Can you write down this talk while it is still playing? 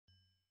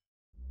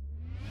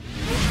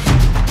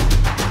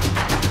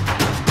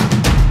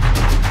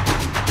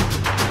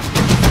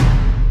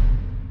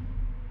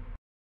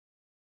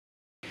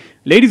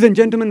Ladies and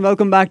gentlemen,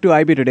 welcome back to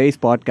IBA Today's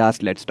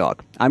podcast, Let's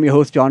Talk. I'm your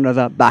host, Jhon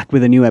Raza, back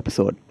with a new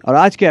episode. और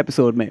आज के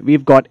episode में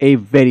we've got a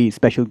very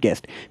special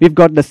guest. We've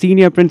got the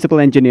senior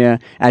principal engineer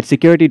at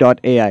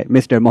Securiti.ai,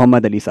 Mr.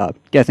 Mohammad Ali Saab.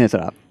 कैसे हैं sir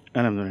आप?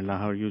 Alhamdulillah.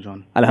 How are you,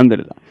 John?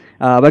 Alhamdulillah.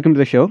 Welcome to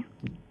the show.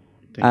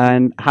 Thank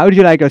And how did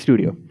you like our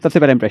studio? सबसे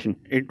पहला impression.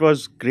 It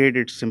was great.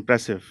 It's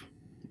impressive.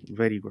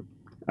 Very good.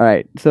 All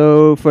right.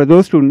 So for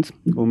those students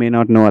who may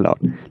not know a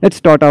lot, let's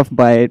start off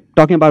by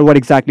talking about what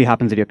exactly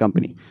happens at your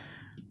company.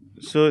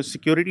 So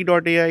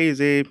Securiti.ai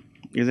is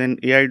an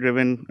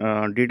AI-driven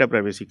data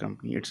privacy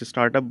company. It's a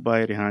startup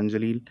by Rehan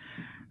Jalil.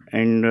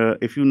 And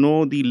if you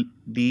know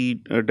the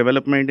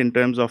development in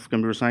terms of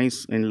computer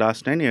science in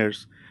last 10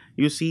 years,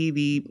 you see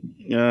the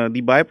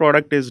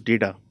byproduct is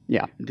data.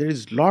 Yeah. There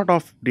is a lot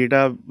of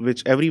data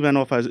which every one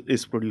of us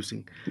is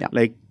producing. Yeah.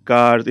 Like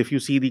cars, if you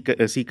see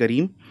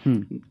Kareem,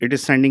 it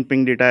is sending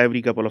ping data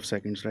every couple of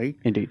seconds, right?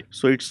 Indeed.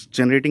 So it's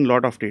generating a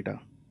lot of data.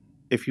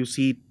 If you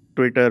see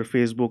Twitter,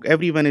 Facebook,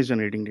 everyone is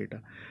generating data.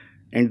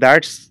 And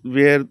that's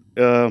where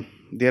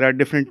there are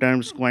different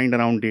terms coined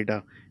around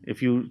data.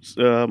 If you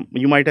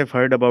might have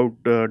heard about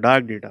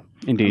dark data.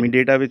 Indeed. I mean,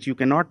 data which you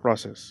cannot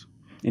process.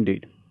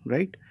 Indeed.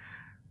 Right?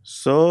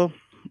 So,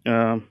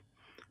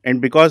 and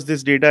because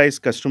this data is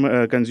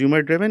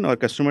consumer driven or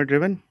customer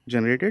driven,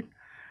 generated,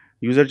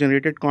 user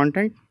generated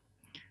content,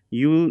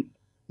 you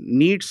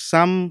need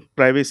some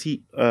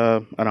privacy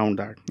around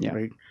that. Yeah.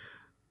 Right?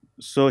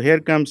 So here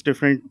comes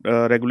different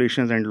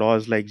regulations and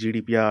laws like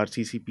GDPR,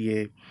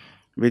 CCPA,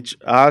 which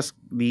ask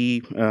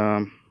the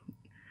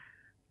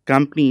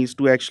companies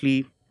to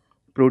actually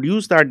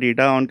produce that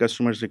data on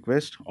customers'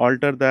 request,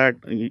 alter that,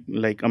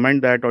 like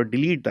amend that or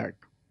delete that,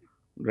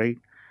 right?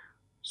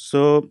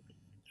 So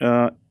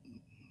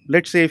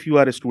let's say if you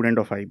are a student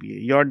of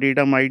IBA, your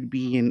data might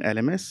be in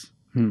LMS,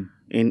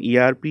 in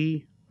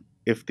ERP,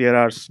 if there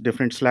are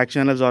different Slack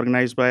channels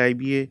organized by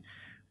IBA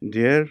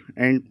there,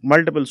 and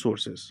multiple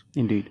sources.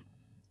 Indeed.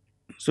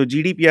 So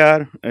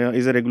GDPR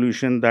is a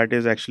regulation that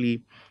is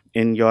actually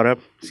in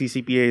Europe.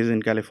 CCPA is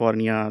in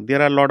California. There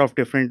are a lot of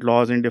different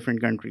laws in different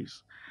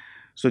countries.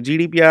 So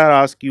GDPR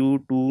asks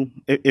you to,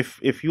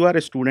 if you are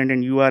a student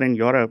and you are in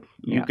Europe,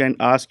 you can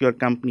ask your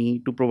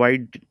company to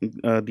provide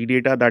the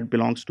data that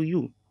belongs to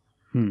you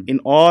in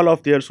all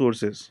of their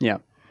sources. Yeah.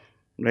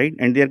 Right?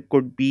 And there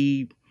could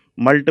be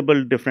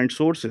multiple different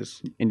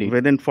sources. Indeed.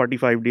 Within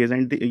 45 days.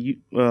 And the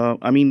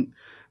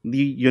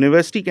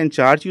university can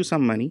charge you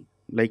some money,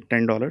 like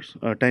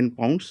 $10, 10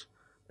 pounds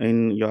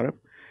in Europe,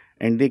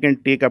 and they can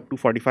take up to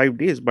 45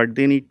 days, but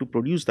they need to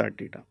produce that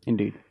data.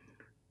 Indeed.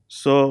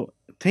 So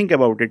think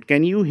about it.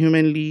 Can you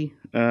humanly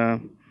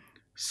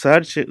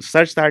search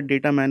that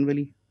data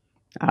manually?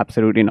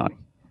 Absolutely not.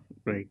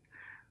 Right.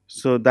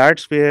 So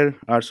that's where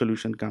our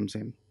solution comes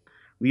in.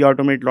 We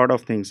automate a lot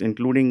of things,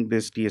 including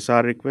this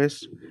DSR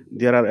request.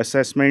 There are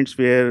assessments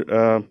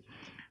where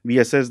we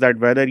assess that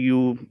whether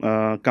you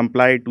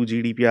comply to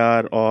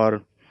GDPR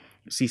or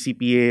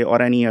CCPA or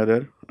any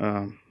other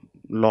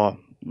law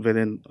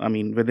within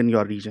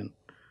your region.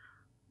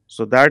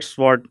 So that's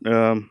what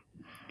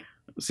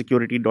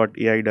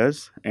Securiti.ai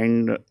does,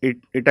 and it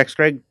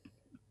extract.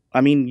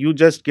 You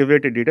just give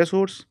it a data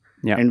source,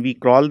 and we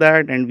crawl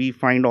that, and we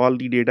find all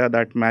the data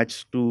that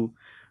match to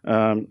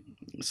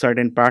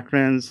certain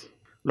patterns.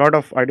 Lot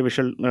of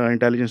artificial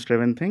intelligence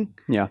driven thing.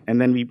 Yeah.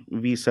 And then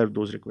we serve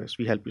those requests.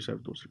 We help you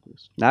serve those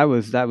requests. That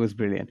was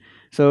brilliant.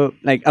 So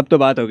like up to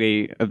baat ho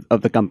gayi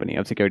of the company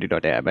of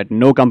Securiti.ai, but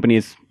no company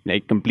is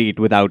like complete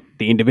without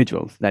the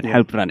individuals that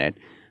help run it.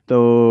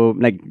 So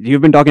like you've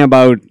been talking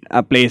about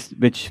a place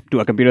which to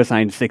a computer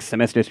science 6th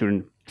semester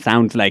student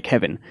sounds like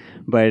heaven,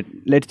 but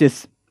let's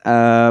just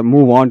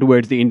move on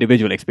towards the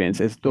individual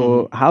experiences.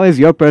 So how has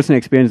your personal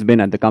experience been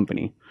at the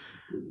company?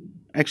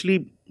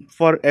 Actually,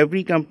 for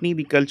every company,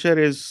 the culture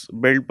is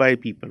built by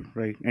people,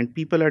 right? And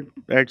people at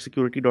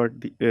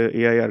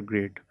Securiti.ai are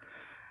great.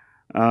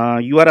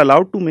 You are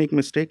allowed to make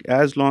mistakes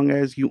as long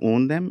as you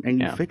own them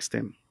and you fix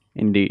them.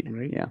 Indeed.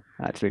 Right? Yeah,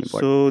 that's really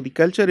important. So the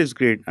culture is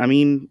great.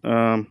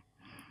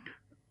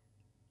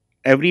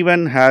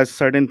 Everyone has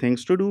certain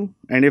things to do,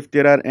 and if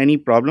there are any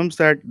problems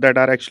that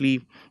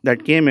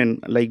came in,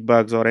 like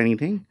bugs or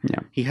anything,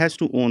 he has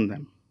to own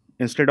them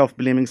instead of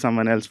blaming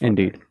someone else for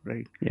Indeed. it,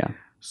 right? Yeah.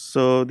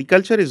 So the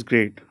culture is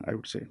great, I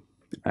would say.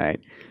 All right.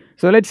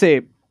 So let's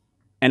say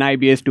an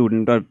IBA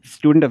student or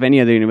student of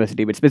any other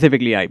university, but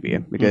specifically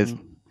IBA, because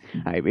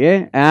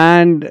IBA,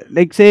 and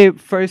like say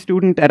for a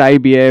student at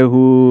IBA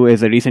who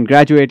is a recent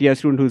graduate, a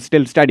student who's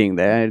still studying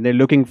there, they're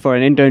looking for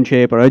an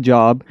internship or a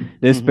job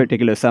this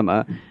particular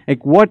summer.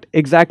 Like what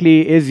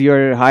exactly is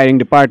your hiring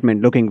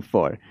department looking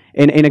for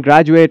in a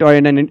graduate or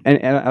in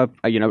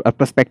a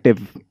prospective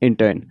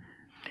intern?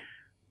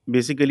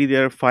 Basically,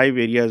 there are 5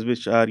 areas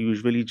which are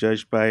usually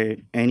judged by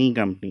any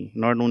company,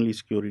 not only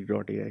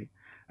Securiti.ai.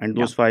 And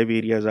those 5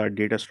 areas are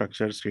data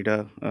structures,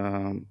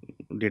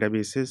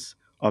 databases,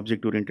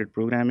 object-oriented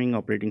programming,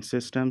 operating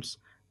systems,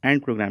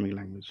 and programming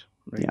language.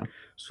 Right? Yeah.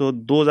 So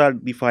those are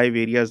the 5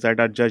 areas that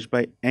are judged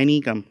by any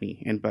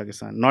company in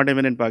Pakistan. Not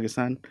even in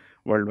Pakistan,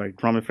 worldwide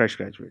from a fresh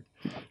graduate.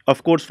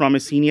 Of course, from a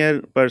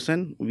senior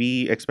person,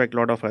 we expect a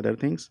lot of other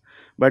things,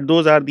 but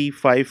those are the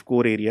 5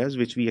 core areas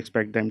which we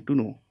expect them to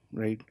know,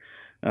 right?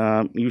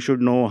 You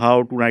should know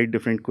how to write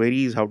different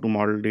queries, how to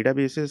model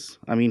databases.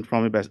 I mean,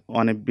 from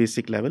on a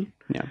basic level.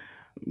 Yeah.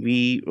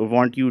 We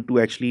want you to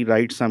actually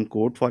write some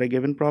code for a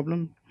given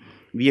problem.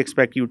 We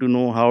expect you to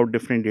know how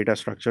different data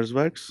structures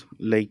works,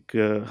 like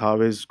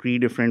how is tree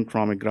different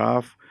from a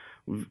graph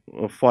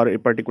for a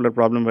particular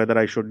problem, whether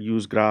I should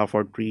use graph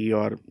or tree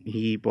or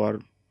heap or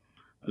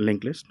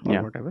linked list or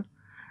Yeah. whatever.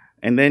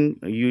 And then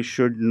you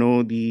should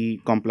know the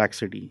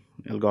complexity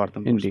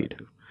algorithm Indeed.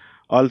 perspective.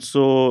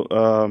 Also,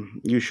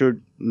 you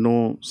should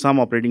know some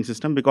operating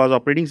system, because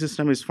operating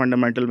system is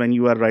fundamental when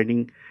you are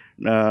writing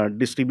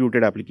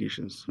distributed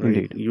applications, right?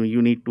 Indeed.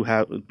 You need to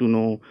have to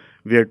know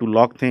where to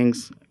log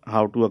things,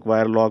 how to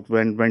acquire log,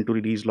 when to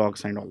release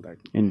logs, and all that.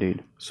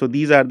 Indeed. So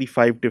these are the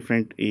 5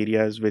 different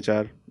areas which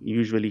are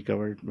usually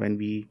covered when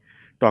we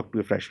talk to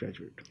a fresh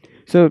graduate.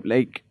 So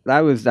like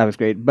that was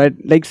great. But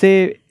like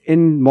say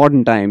in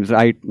modern times,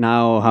 right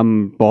now,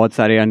 हम बहुत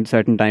सारे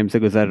uncertain times से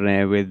गुजर रहे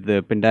हैं with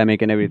the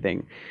pandemic and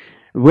everything.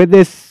 With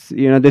this,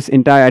 this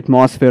entire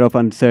atmosphere of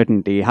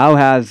uncertainty, how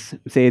has,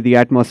 say, the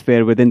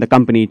atmosphere within the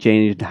company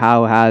changed?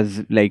 How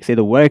has, like, say,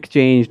 the work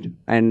changed?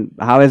 And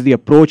how has the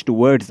approach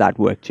towards that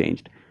work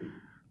changed?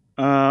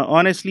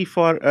 Honestly,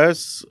 for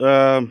us,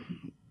 I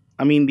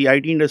mean, the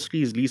IT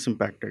industry is least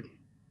impacted,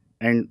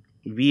 and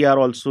we are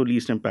also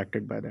least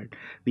impacted by that.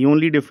 The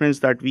only difference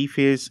that we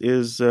face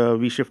is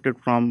we shifted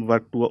from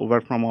work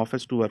from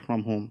office to work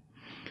from home,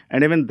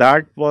 and even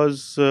that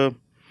was,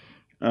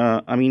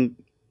 I mean,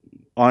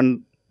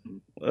 on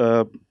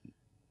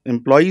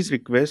employees'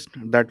 request,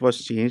 that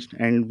was changed,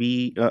 and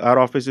we our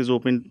office is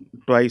open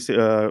twice.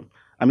 I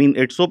mean,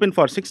 it's open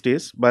for 6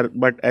 days,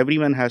 but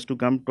everyone has to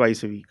come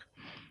twice a week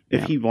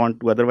if Yeah. he want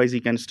to. Otherwise, he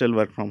can still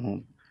work from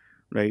home,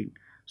 right?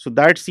 So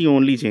that's the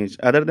only change.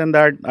 Other than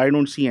that, I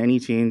don't see any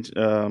change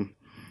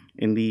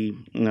in the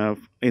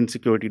in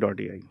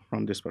Securiti.ai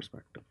from this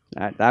perspective.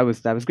 That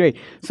was great.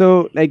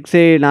 So, like,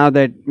 say now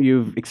that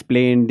you've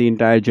explained the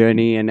entire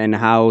journey and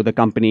how the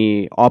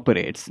company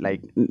operates,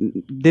 like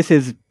this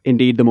is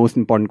indeed the most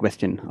important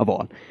question of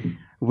all.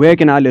 Where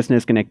can our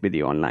listeners connect with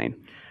you online?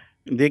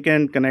 They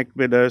can connect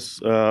with us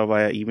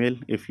via email.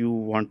 If you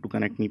want to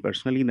connect me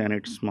personally, then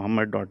it's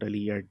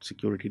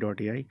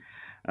mohammad.ali@security.ai.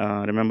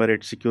 Remember,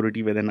 it's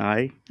security with an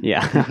I.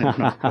 Yeah.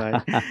 Not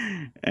I.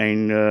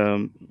 And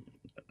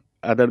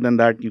other than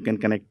that, you can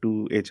connect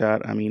to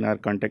HR. I mean, our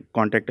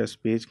contact us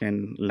page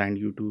can land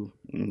you to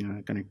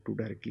connect to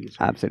directly. as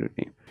well.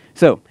 Absolutely.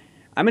 So,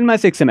 I'm in my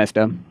 6th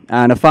semester,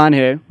 and Afan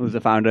here, who's the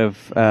founder of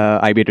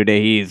IBA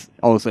Today, he's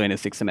also in his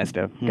 6th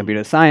semester,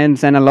 computer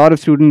science, and a lot of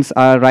students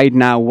are right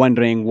now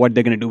wondering what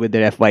they're going to do with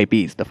their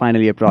FYPs, the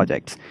final year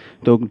projects.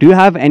 So, do you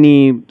have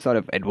any sort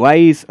of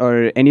advice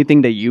or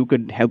anything that you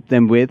could help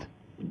them with?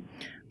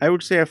 I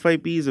would say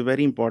FIP is a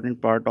very important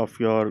part of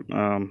your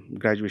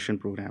graduation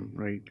program,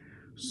 right?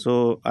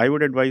 So I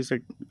would advise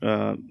that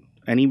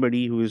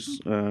anybody who is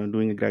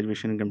doing a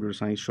graduation in computer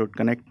science should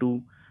connect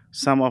to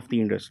some of the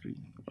industry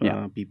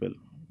Yeah. people.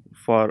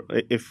 For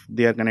if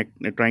they are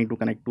trying to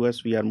connect to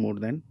us, we are more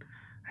than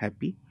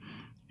happy,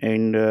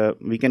 and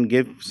we can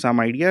give some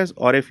ideas.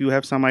 Or if you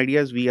have some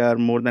ideas, we are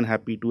more than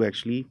happy to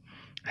actually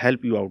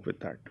help you out with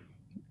that.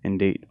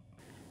 Indeed.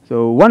 So,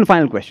 one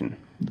final question.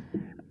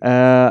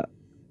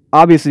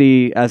 Obviously,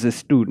 as a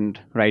student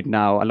right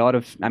now, a lot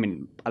of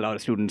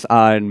students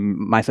are, and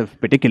myself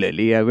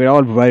particularly, we're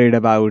all worried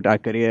about our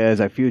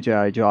careers, our future,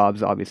 our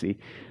jobs, obviously.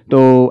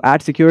 So, at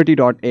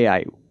Securiti.ai,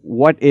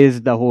 what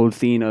is the whole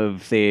scene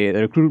of, say,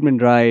 the recruitment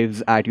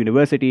drives at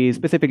universities,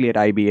 specifically at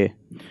IBA?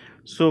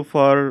 So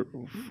for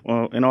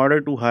in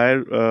order to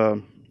hire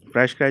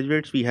fresh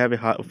graduates, we have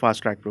a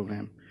fast track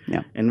program.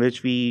 Yeah. In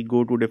which we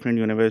go to different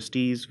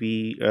universities.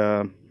 We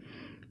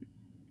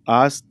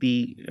ask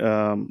the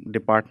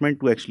department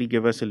to actually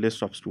give us a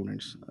list of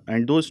students,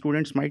 and those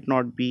students might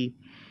not be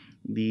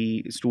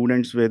the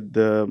students with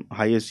the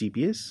highest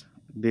GPAs.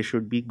 They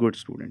should be good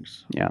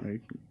students. Yeah.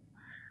 Right.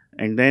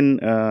 And then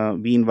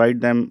we invite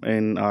them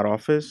in our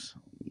office.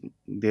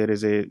 There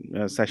is a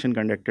session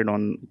conducted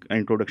on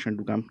introduction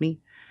to company,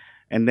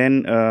 and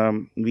then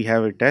we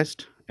have a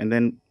test, and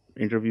then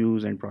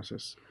interviews and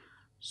process.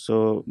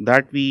 So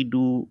that we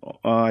do,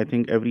 I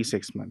think, every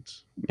 6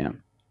 months. Yeah.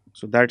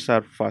 So that's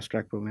our fast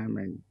track program.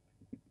 And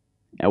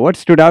What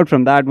stood out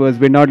from that was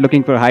we're not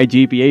looking for high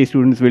GPA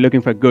students, we're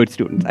looking for good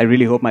students. I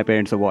really hope my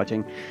parents are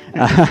watching.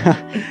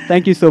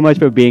 Thank you so much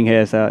for being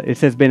here, sir. It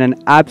has been an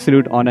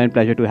absolute honor and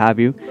pleasure to have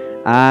you.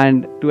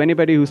 And to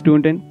anybody who's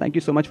tuned in, thank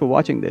you so much for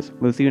watching this.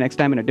 We'll see you next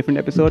time in a different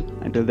episode.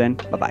 Until then,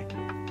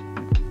 bye-bye.